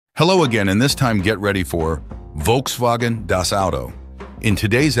Hello again, and this time get ready for Volkswagen das Auto. In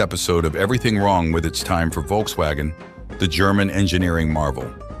today's episode of Everything Wrong with It's Time for Volkswagen, the German engineering marvel.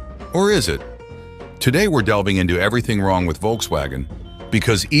 Or is it? Today we're delving into everything wrong with Volkswagen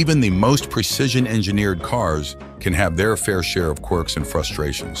because even the most precision-engineered cars can have their fair share of quirks and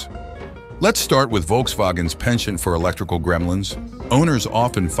frustrations. Let's start with Volkswagen's penchant for electrical gremlins. Owners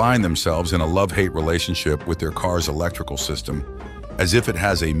often find themselves in a love-hate relationship with their car's electrical system, as if it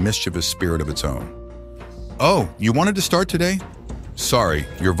has a mischievous spirit of its own. Oh, you wanted to start today? Sorry,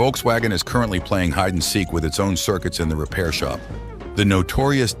 your Volkswagen is currently playing hide-and-seek with its own circuits in the repair shop. The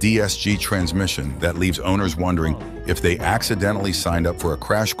notorious DSG transmission that leaves owners wondering if they accidentally signed up for a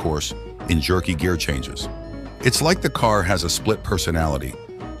crash course in jerky gear changes. It's like the car has a split personality,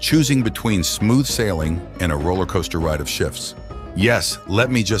 choosing between smooth sailing and a roller coaster ride of shifts. Yes,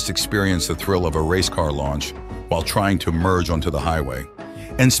 let me just experience the thrill of a race car launch while trying to merge onto the highway.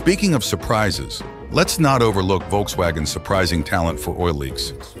 And speaking of surprises, let's not overlook Volkswagen's surprising talent for oil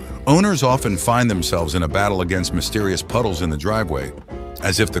leaks. Owners often find themselves in a battle against mysterious puddles in the driveway,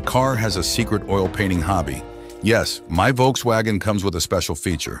 as if the car has a secret oil painting hobby. Yes, my Volkswagen comes with a special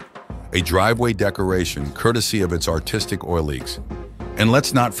feature, a driveway decoration courtesy of its artistic oil leaks. And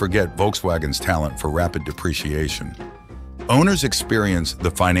let's not forget Volkswagen's talent for rapid depreciation. Owners experience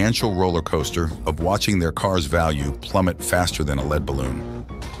the financial roller coaster of watching their car's value plummet faster than a lead balloon.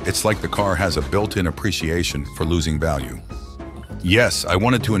 It's like the car has a built-in appreciation for losing value. Yes, I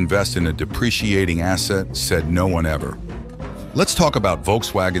wanted to invest in a depreciating asset, said no one ever. Let's talk about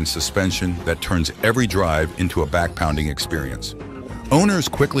Volkswagen's suspension that turns every drive into a back-pounding experience. Owners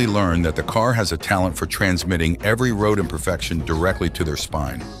quickly learn that the car has a talent for transmitting every road imperfection directly to their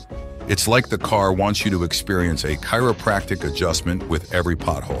spine. It's like the car wants you to experience a chiropractic adjustment with every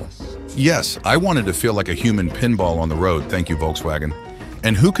pothole. Yes, I wanted to feel like a human pinball on the road, thank you Volkswagen.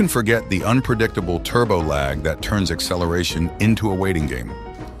 And who can forget the unpredictable turbo lag that turns acceleration into a waiting game?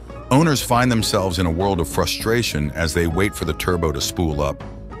 Owners find themselves in a world of frustration as they wait for the turbo to spool up,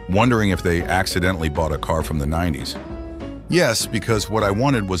 wondering if they accidentally bought a car from the 90s. Yes, because what I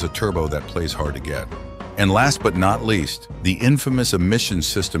wanted was a turbo that plays hard to get. And last but not least, the infamous emission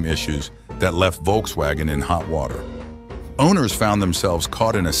system issues that left Volkswagen in hot water. Owners found themselves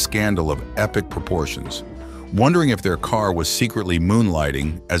caught in a scandal of epic proportions, wondering if their car was secretly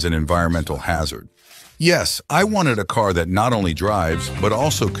moonlighting as an environmental hazard. Yes, I wanted a car that not only drives, but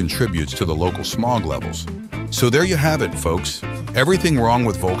also contributes to the local smog levels. So there you have it, folks. Everything wrong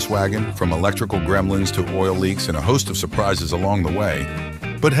with Volkswagen, from electrical gremlins to oil leaks and a host of surprises along the way.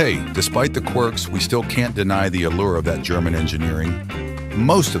 But hey, despite the quirks, we still can't deny the allure of that German engineering.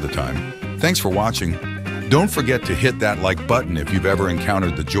 Most of the time. Thanks for watching. Don't forget to hit that like button if you've ever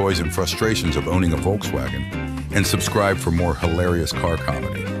encountered the joys and frustrations of owning a Volkswagen, and subscribe for more hilarious car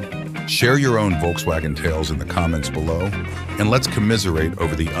comedy. Share your own Volkswagen tales in the comments below, and let's commiserate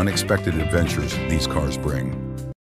over the unexpected adventures these cars bring.